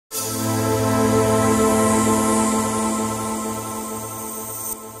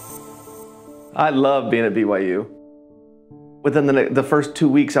I love being at BYU. Within the first 2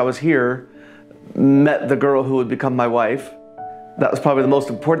 weeks I was here, met the girl who would become my wife. That was probably the most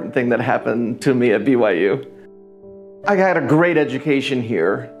important thing that happened to me at BYU. I had a great education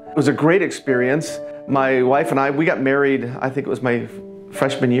here. It was a great experience. My wife and I, we got married, I think it was my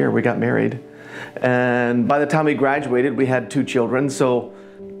freshman year we got married. And by the time we graduated, we had 2 children. So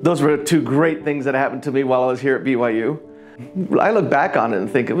those were 2 great things that happened to me while I was here at BYU. I look back on it and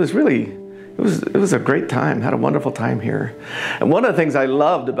think it was a great time, had a wonderful time here. And one of the things I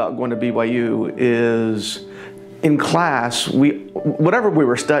loved about going to BYU is in class, whatever we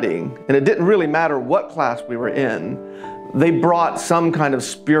were studying, and it didn't really matter what class we were in, they brought some kind of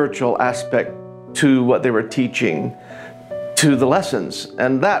spiritual aspect to what they were teaching, to the lessons.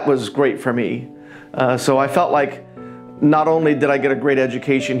 And that was great for me. So I felt like not only did I get a great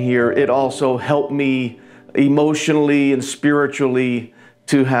education here, it also helped me emotionally and spiritually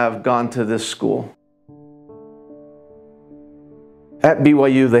to have gone to this school. At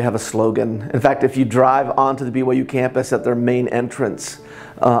BYU, they have a slogan. In fact, if you drive onto the BYU campus at their main entrance,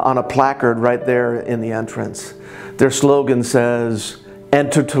 on a placard right there in the entrance, their slogan says,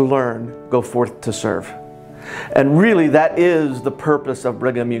 "Enter to learn, go forth to serve." And really, that is the purpose of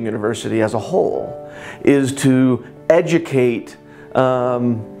Brigham Young University as a whole, is to educate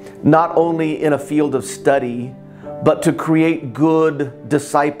not only in a field of study, but to create good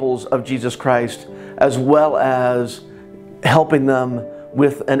disciples of Jesus Christ, as well as helping them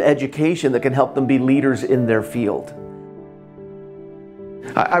with an education that can help them be leaders in their field.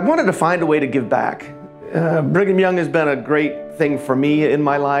 I wanted to find a way to give back. Brigham Young has been a great thing for me in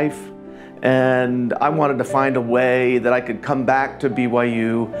my life, and I wanted to find a way that I could come back to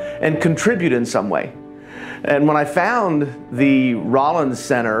BYU and contribute in some way. And when I found the Rollins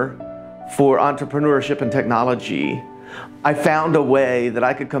Center for Entrepreneurship and Technology, I found a way that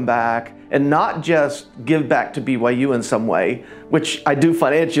I could come back and not just give back to BYU in some way, which I do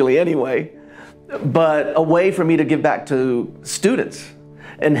financially anyway, but a way for me to give back to students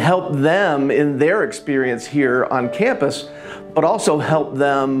and help them in their experience here on campus, but also help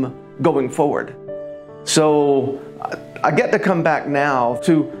them going forward. So I get to come back now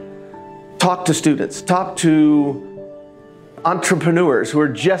to talk to students, talk to entrepreneurs who are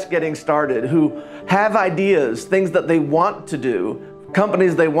just getting started, who have ideas, things that they want to do,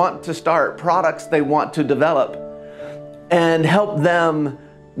 companies they want to start, products they want to develop, and help them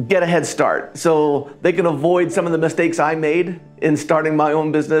get a head start so they can avoid some of the mistakes I made in starting my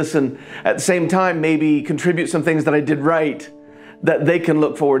own business, and at the same time maybe contribute some things that I did right that they can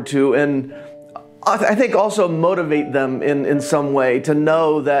look forward to, and I think also motivate them in some way to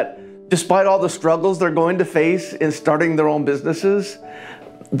know that despite all the struggles they're going to face in starting their own businesses,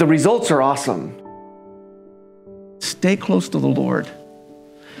 the results are awesome. Stay close to the Lord.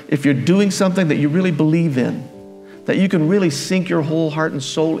 If you're doing something that you really believe in, that you can really sink your whole heart and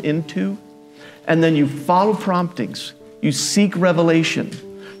soul into, and then you follow promptings, you seek revelation,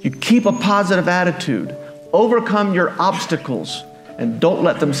 you keep a positive attitude, overcome your obstacles, and don't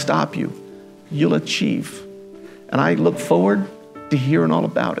let them stop you, you'll achieve. And I look forward to hearing all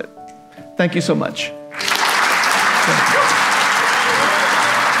about it. Thank you so much.